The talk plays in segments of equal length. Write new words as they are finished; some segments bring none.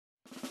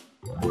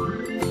Farmer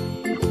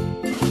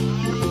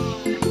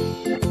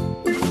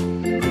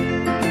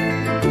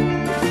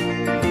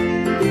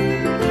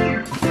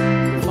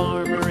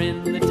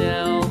in the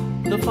dell,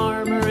 the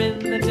farmer in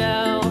the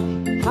dell.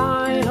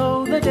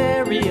 Hi-ho, the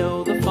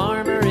dairy-o, the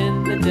farmer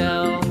in the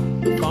dell.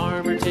 The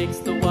farmer takes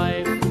the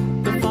wife,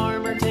 the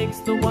farmer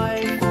takes the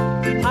wife.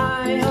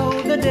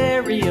 Hi-ho, the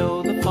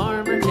dairy-o, the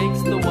farmer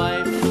takes the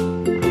wife.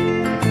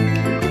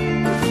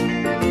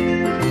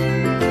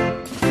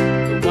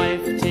 The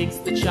wife takes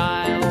the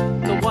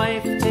child, the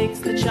wife takes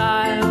the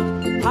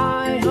child.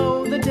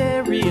 Hi-ho, the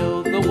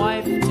dairy-o, the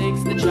wife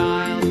takes the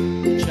child.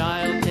 The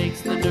child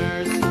takes the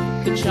nurse,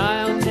 the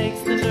child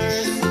takes the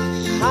nurse.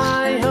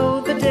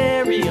 Hi-ho, the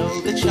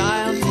dairy-o, the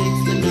child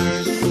takes the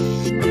nurse.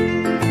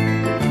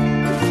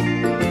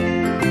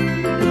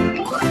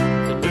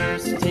 The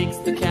nurse takes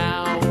the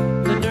cow,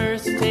 the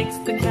nurse takes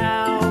the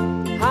cow.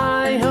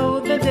 Hi-ho,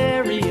 the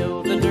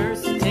dairy-o, the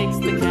nurse takes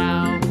the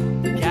cow.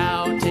 The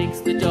cow takes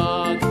the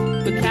dog,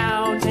 the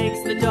cow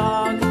takes the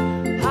dog.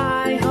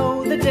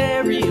 Hi-ho, the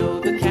dairy-o,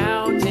 the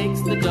cow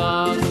takes the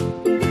dog.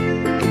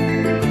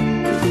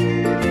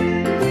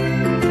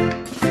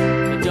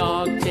 The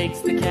dog takes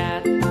the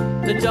cat,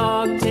 the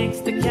dog takes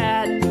the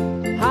cat.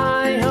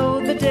 Hi-ho,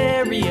 the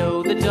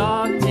dairy-o, the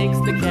dog takes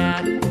the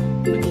cat.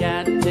 The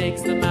cat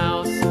takes the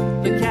mouse,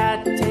 the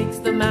cat takes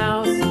the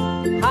mouse.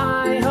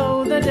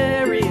 Hi-ho, the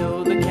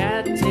dairy-o, the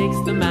cat takes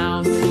the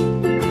mouse.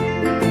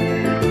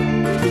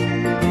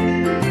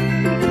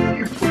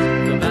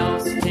 The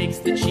mouse takes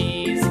the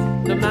cheese,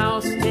 the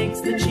mouse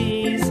takes the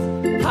cheese.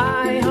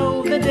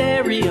 Hi-ho, the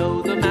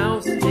dairy-o, the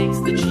mouse takes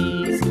the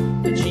cheese.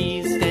 The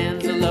cheese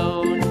stands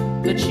alone,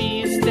 the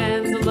cheese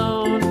stands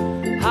alone.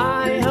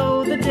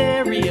 Hi-ho, the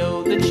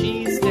dairy-o, the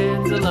cheese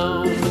stands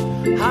alone.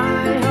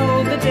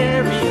 Hi-ho, the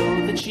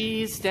dairy-o, the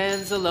cheese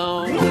stands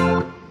alone.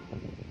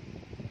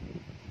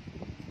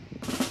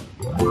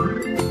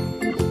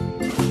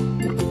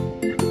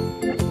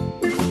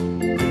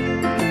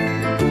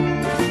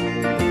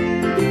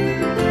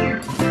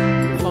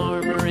 The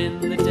farmer in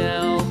the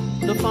dell,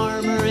 the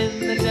farmer in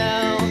the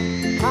dell.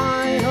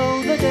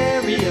 Hi-ho, the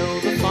dairy-o,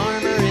 the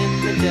farmer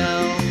in the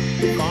dell.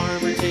 The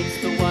farmer takes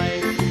the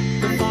wife,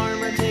 the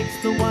farmer takes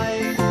the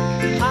wife.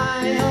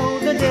 Hi-ho,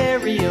 the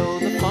dairy-o,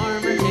 the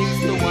farmer takes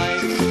the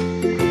wife.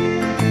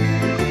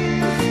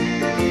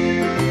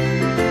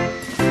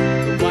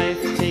 The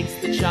wife takes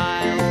the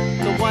child,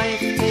 the wife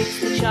takes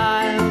the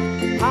child.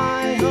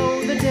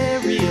 Hi-ho, the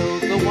dairy-o,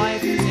 the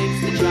wife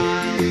takes the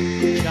child.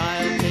 The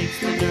child takes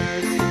the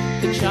nurse,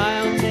 the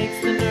child takes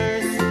the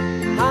nurse.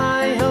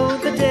 Hi-ho,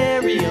 the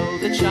dairy-o,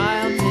 the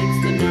child takes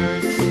the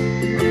nurse.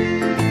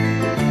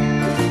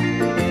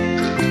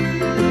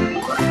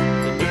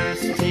 The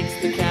nurse takes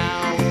the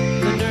cow,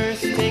 the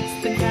nurse takes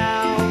the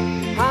cow.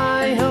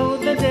 Hi-ho,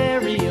 the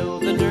dairy-o,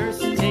 the nurse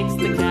takes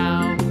the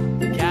cow.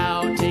 The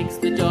cow takes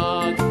the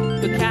dog,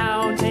 the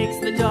cow takes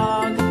the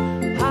dog.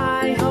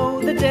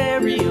 Hi-ho, the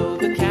dairy-o,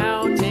 the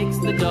cow takes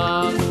the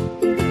dog.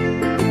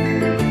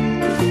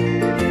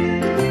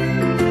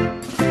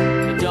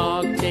 The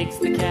dog takes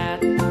the cat,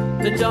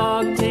 the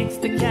dog takes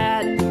the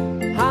cat.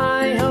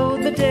 Hi-ho,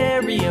 the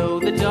dairy-o,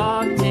 the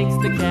dog takes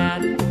the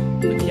cat.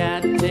 The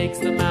cat takes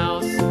the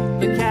mouse,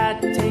 the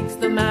cat takes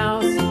the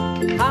mouse.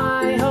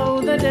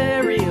 Hi-ho, the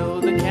dairy-o,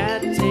 the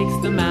cat takes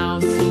the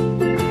mouse.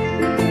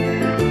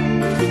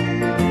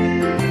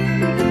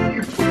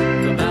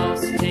 The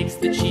mouse takes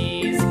the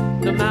cheese,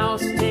 the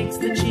mouse takes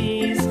the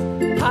cheese.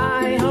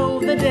 Hi-ho,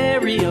 the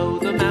dairy-o,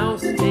 the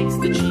mouse takes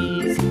the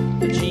cheese.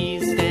 The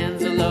cheese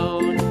stands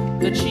alone,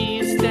 the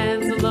cheese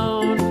stands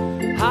alone.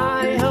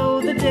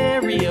 Hi-ho, the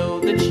dairy-o,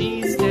 the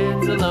cheese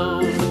stands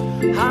alone.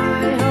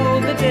 Hi-ho,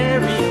 the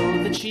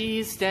dairy-o, the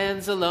cheese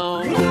stands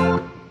alone.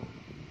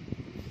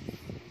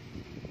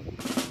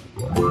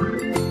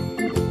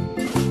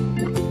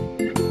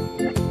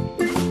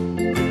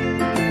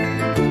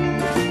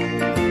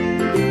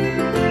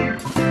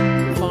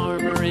 The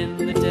farmer in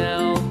the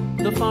dell,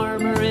 the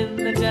farmer in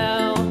the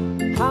dell.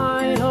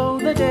 Hi-ho,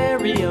 the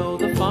dairy-o,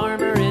 the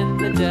farmer in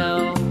the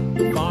dell.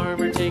 The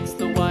farmer takes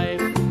the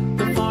wife,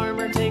 the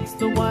farmer takes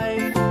the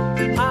wife.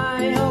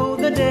 Hi-ho,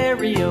 the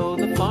dairy-o,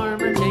 the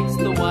farmer takes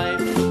the wife.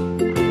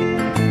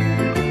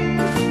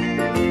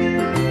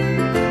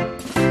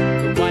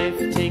 The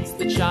wife takes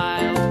the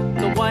child,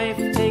 the wife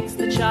takes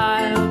the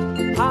child.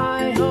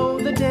 Hi-ho,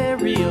 the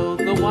dairy-o,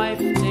 the wife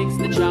takes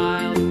the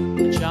child.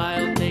 The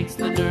child takes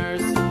the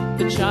nurse,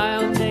 the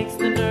child takes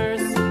the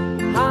nurse.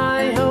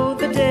 Hi-ho,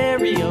 the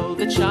dairy-o,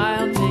 the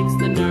child takes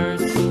the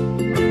nurse.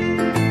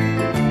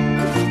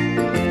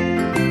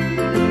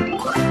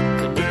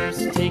 The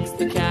nurse takes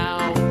the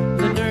cow,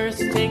 the nurse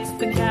takes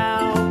the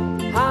cow.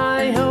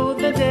 Hi-ho,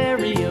 the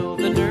dairy-o,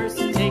 the nurse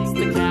takes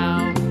the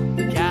cow.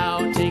 The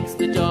cow takes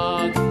the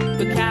dog,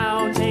 the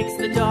cow takes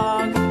the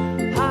dog.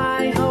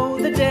 Hi-ho,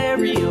 the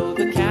dairy-o,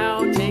 the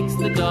cow takes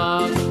the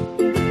dog.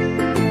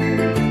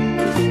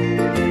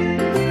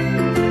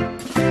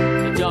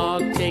 The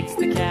dog takes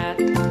the cat,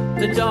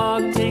 the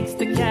dog takes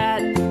the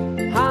cat.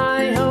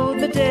 Hi-ho,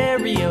 the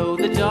dairy-o,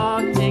 the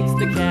dog takes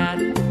the cat.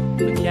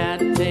 The cat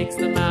takes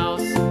the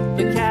mouse,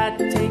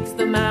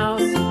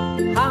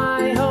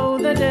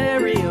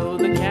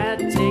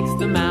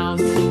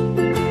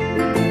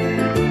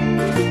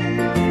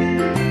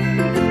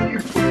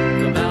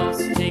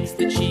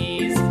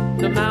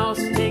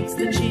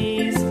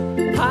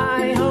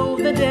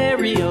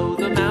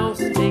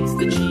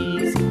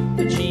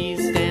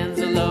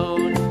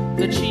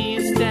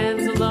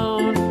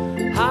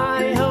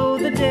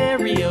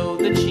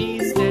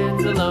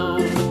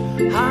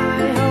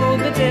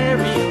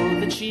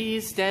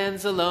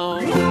 stands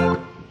alone.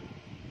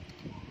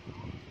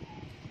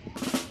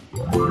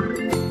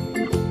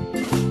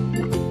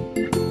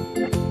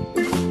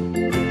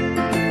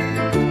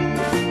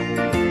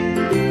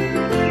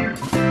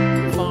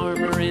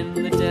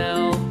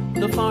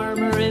 The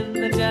farmer in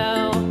the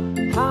dell,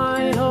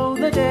 hi-ho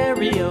the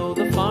dairy-o,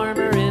 the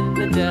farmer in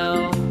the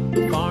dell.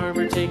 The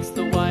farmer takes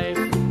the wife,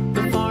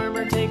 the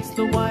farmer takes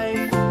the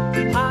wife,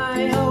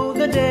 hi-ho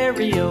the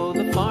dairy-o,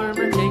 the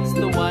farmer takes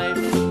the wife.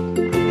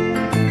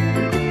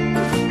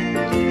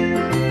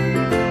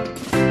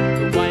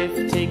 The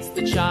wife takes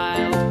the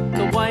child,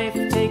 the wife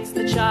takes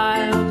the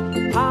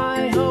child,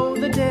 hi-ho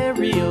the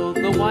dairy-o,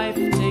 the wife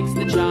takes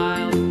the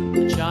child.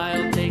 The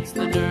child takes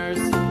the nurse,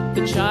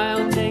 the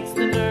child takes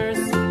the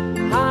nurse,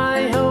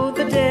 hi-ho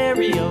the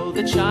dairy-o,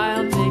 the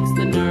child takes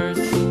the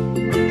nurse.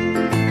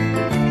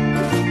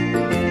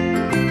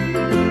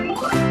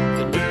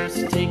 The nurse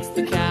takes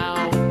the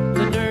cow,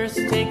 the nurse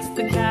takes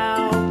the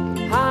cow,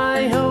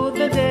 hi-ho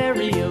the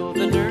dairy-o,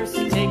 the nurse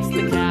takes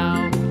the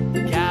cow.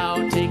 The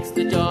cow takes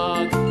the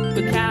dog,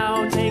 the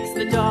cow takes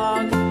the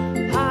dog,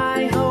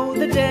 hi-ho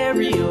the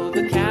dairy-o,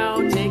 the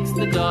cow takes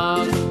the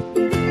dog.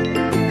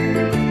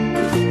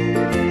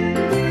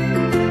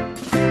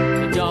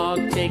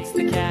 Takes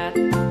the cat,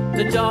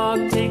 the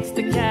dog takes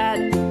the cat,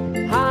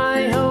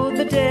 hi-ho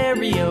the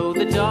dairy-o,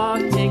 the dog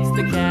takes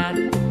the cat.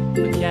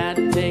 The cat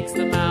takes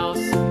the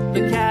mouse,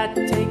 the cat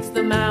takes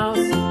the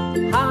mouse,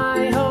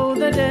 hi-ho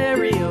the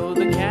dairy-o,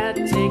 the cat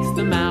takes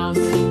the mouse.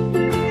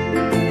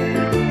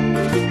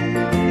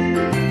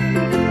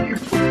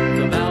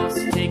 The mouse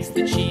takes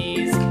the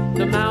cheese,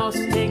 the mouse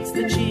takes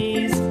the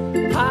cheese,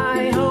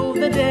 hi-ho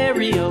the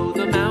dairy-o,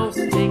 the mouse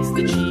takes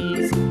the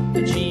cheese.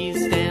 The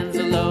cheese stands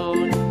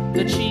alone,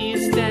 the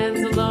cheese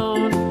stands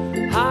alone,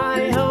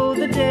 hi-ho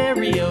the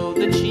dairy-o,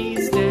 the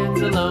cheese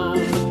stands alone,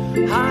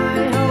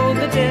 hi-ho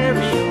the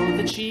dairy-o,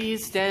 the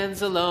cheese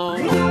stands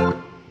alone.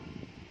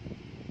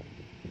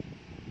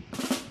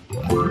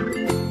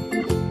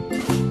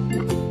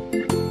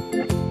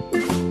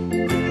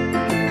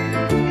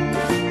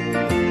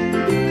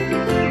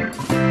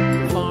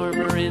 The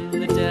farmer in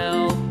the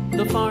dell,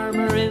 the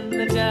farmer in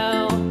the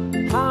dell,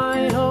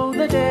 hi-ho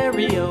the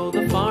dairy-o,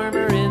 the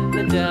farmer in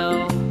the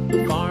dell.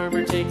 The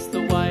farmer takes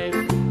the wife,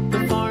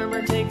 the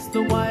farmer takes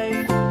the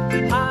wife,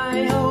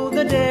 hi-ho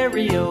the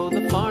dairy-o,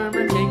 the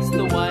farmer takes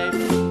the wife.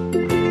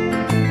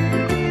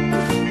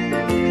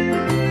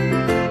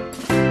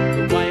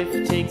 The wife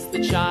takes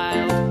the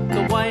child,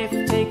 the wife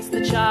takes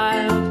the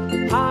child,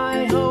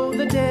 hi-ho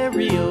the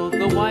dairy-o,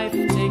 the wife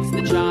takes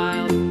the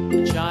child.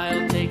 The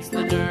child takes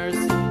the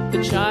nurse,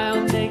 the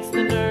child takes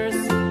the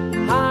nurse,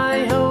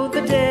 hi-ho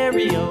the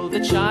dairy-o, the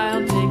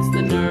child takes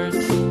the nurse.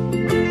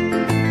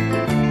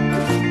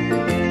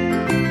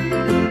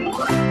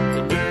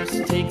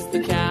 Takes the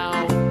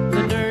cow,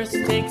 the nurse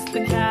takes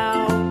the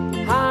cow,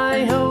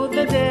 hi-ho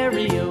the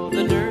dairy-o,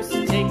 the nurse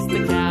takes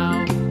the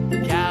cow.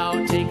 The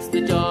cow takes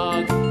the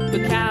dog, the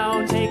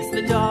cow takes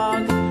the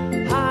dog,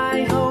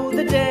 hi-ho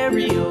the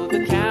dairy-o,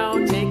 the cow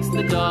takes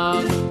the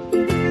dog.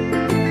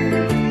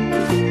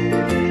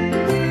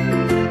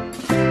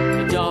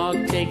 The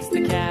dog takes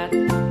the cat,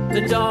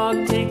 the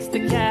dog takes the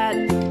cat,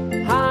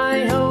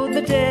 hi-ho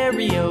the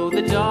dairy-o,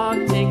 the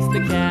dog takes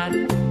the cat.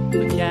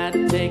 The cat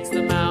takes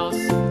the mouse,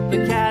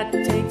 the cat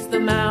takes the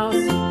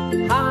mouse,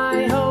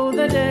 hi-ho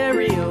the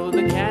dairy-o,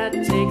 the cat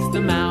takes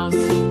the mouse.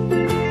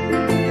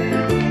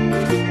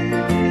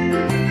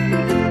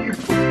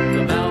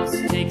 The mouse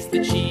takes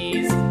the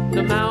cheese,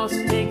 the mouse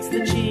takes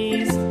the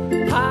cheese,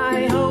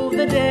 hi-ho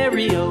the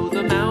dairy-o,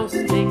 the mouse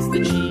takes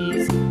the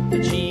cheese.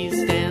 The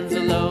cheese stands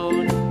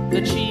alone,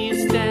 the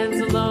cheese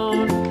stands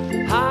alone,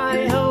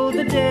 hi-ho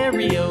the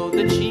dairy-o,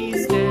 the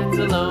cheese stands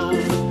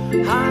alone,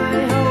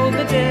 hi-ho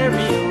the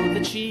dairy-o,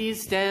 the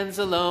cheese stands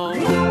alone.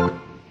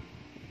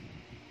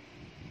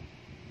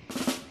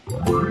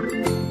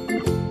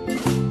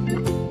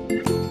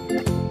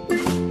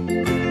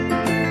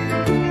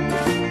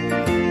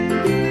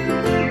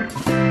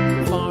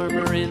 The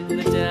farmer in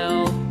the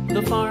dell,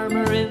 the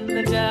farmer in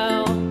the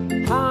dell,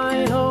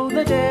 hi-ho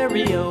the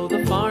dairy-o,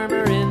 the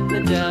farmer in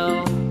the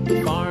dell.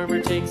 The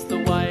farmer takes the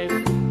wife,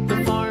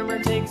 the farmer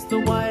takes the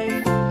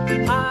wife,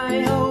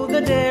 hi-ho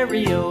the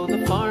dairy-o,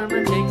 the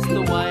farmer takes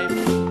the wife.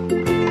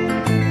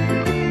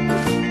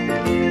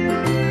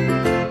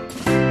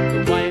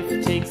 The wife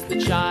takes the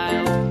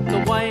child,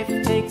 the wife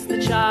takes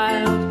the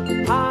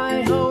child,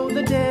 hi-ho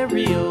the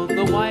dairy-o,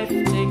 the wife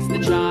takes the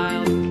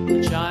child.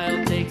 The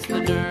child takes the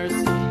nurse,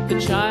 the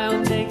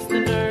child takes the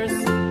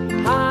nurse,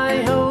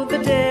 hi-ho the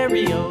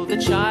dairy-o, the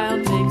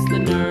child takes the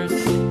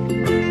nurse.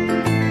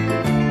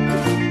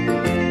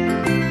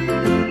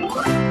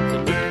 The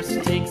nurse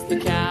takes the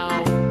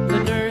cow, the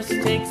nurse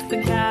takes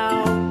the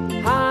cow,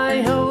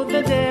 hi-ho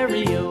the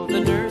dairy-o, the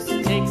nurse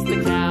takes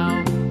the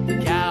cow. The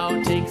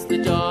cow takes the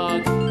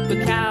dog,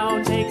 the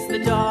cow takes the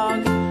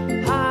dog,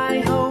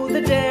 hi-ho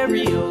the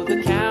dairy-o,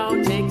 the cow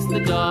takes the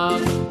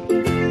dog.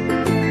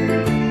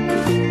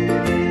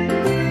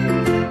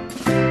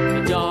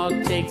 The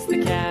dog takes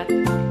the cat,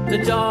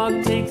 the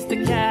dog takes the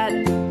cat,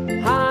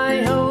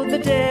 hi-ho the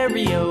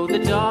dairy-o,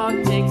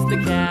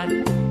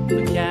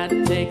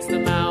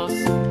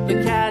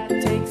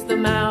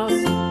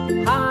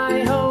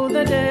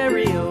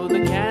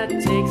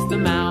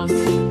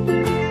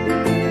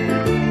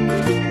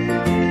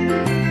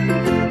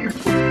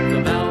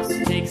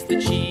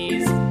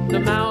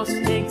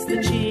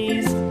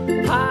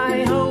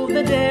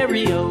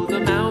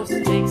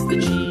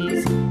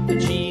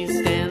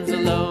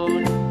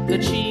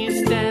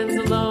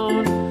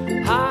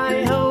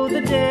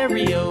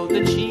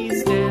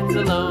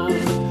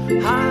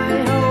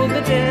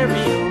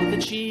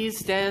 cheese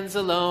stands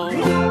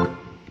alone.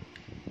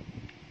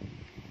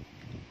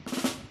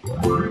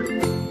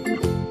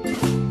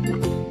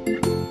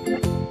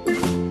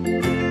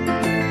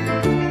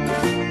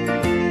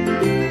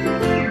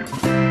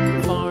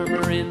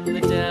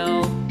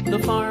 The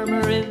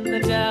farmer in the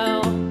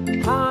dell,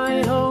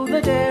 hi-ho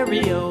the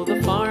dairy-o,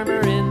 the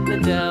farmer in the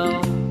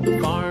dell. The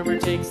farmer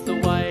takes the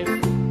wife,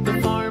 the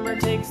farmer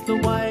takes the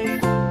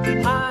wife,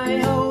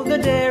 hi-ho the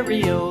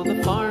dairy-o,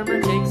 the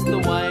farmer takes the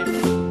wife.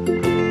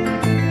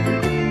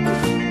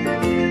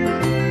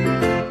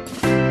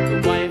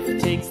 The wife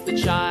takes the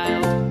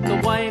child, the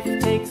wife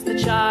takes the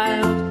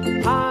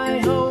child,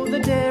 hi-ho the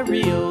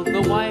dairy-o,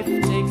 the wife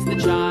takes the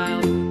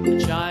child. The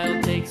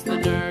child takes the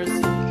nurse,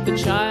 the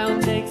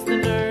child takes the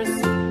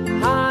nurse,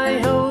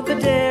 hi-ho the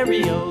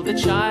dairy-o, the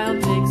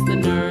child takes the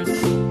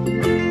nurse.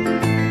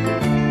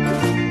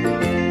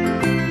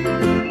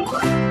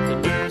 The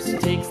nurse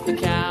takes the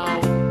cow,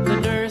 the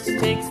nurse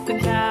takes the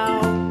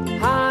cow,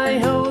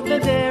 hi-ho the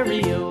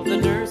dairy-o, the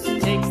nurse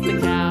takes the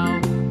cow.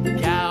 The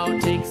cow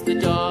takes the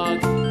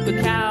dog, the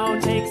cow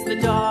takes the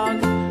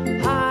dog,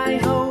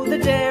 hi-ho the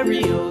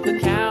dairy-o, the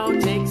cow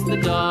takes the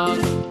dog.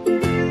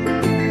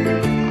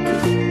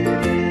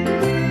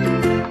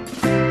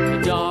 The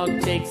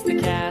dog takes the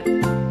cat,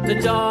 the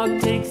dog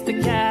takes the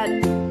cat,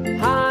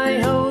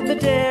 hi-ho the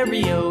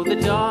dairy-o, the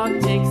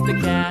dog takes the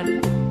cat.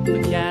 The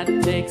cat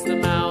takes the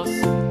mouse,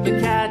 the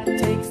cat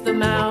takes the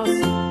mouse,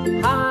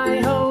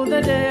 hi-ho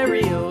the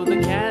dairy-o,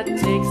 the cat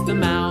takes the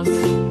mouse.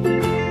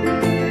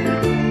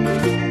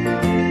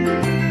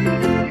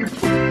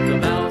 The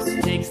mouse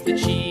takes the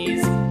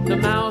cheese, the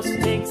mouse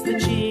takes the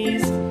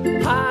cheese,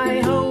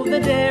 hi-ho the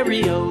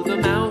dairy-o, the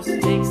mouse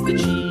takes the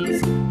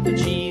cheese. The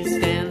cheese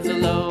stands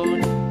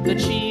alone, the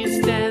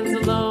cheese stands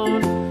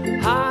alone,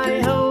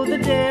 hi-ho the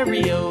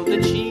dairy-o,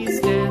 the cheese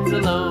stands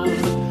alone,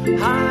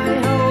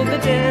 hi-ho the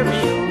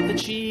dairy-o, the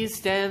cheese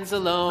stands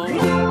alone.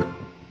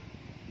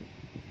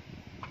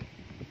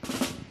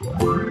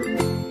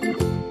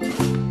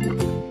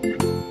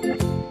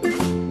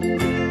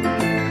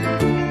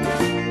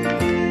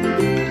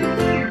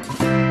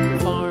 The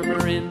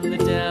farmer in the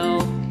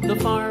dell, the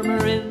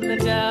farmer in the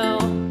dell,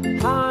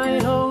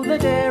 hi-ho the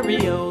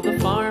dairy-o, the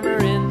farmer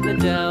in the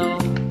dell.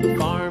 The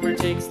farmer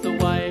takes the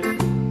wife,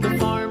 the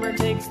farmer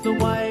takes the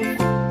wife,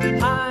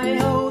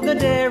 hi-ho the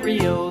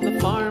dairy-o, the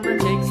farmer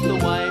takes the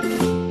wife.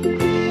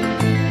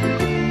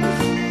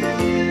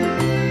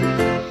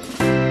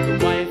 The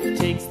wife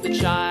takes the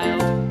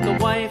child, the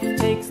wife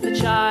takes the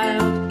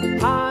child,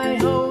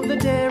 hi-ho the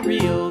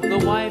dairy-o, the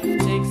wife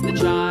takes the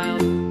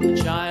child. The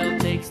child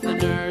takes the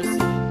nurse,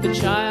 the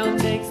child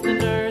takes the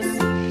nurse,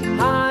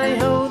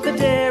 hi-ho the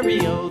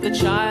dairy-o, the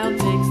child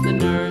takes the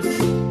nurse.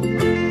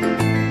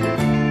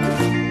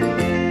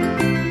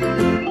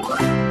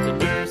 The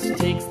nurse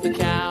takes the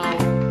cow,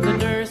 the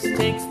nurse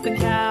takes the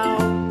cow,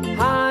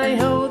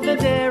 hi-ho the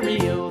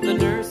dairy-o, the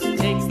nurse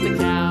takes the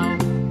cow.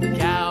 The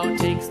cow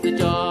takes the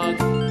dog,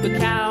 the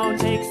cow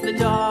takes the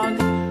dog,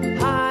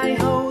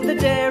 hi-ho the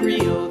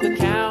dairy-o, the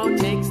cow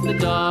takes the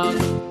dog.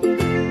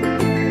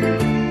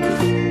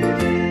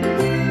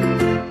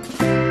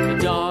 The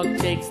dog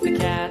takes the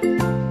cat,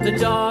 the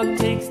dog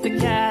takes the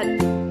cat,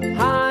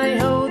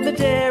 hi-ho the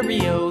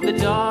dairy-o, the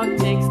dog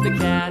takes the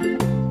cat.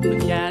 The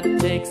cat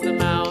takes the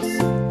mouse,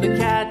 the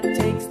cat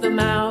takes the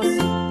mouse,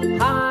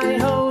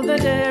 hi-ho the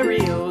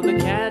dairy-o, the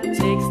cat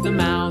takes the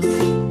mouse.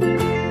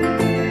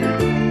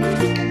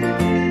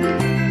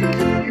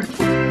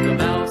 The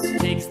mouse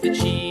takes the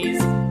cheese,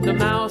 the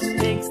mouse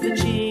takes the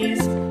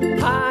cheese,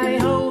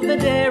 hi-ho the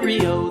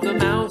dairy-o, the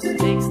mouse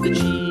takes the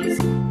cheese.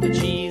 The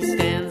cheese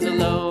stands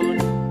alone,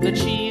 the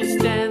cheese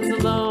stands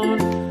alone,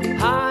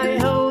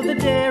 hi-ho the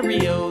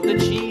dairy-o, the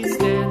cheese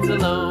stands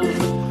alone,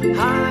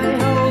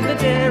 hi-ho the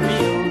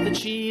dairy-o, the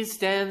cheese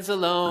stands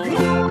alone.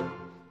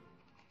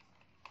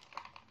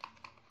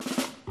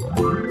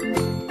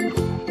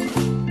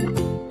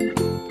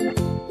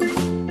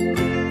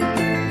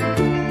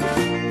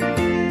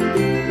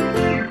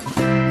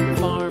 The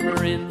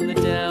farmer in the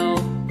dell,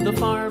 the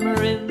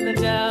farmer in the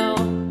dell,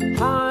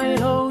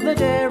 hi-ho the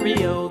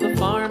dairy-o, the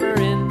farmer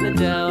in the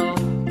dell.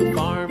 The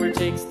farmer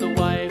takes the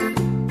wife,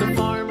 the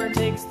farmer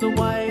takes the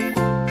wife,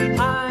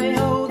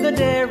 hi-ho the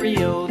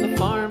dairy-o, the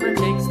farmer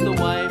takes the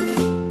wife.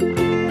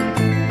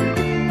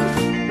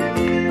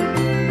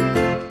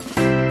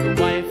 The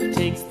wife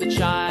takes the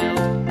child,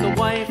 the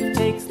wife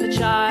takes the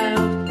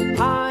child,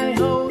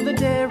 hi-ho the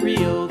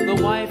dairy-o, the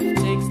wife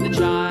takes the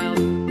child.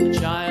 The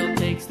child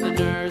takes the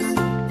nurse,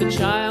 the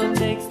child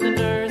takes the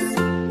nurse,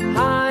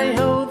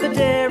 hi-ho the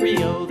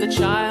dairy-o, the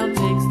child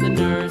takes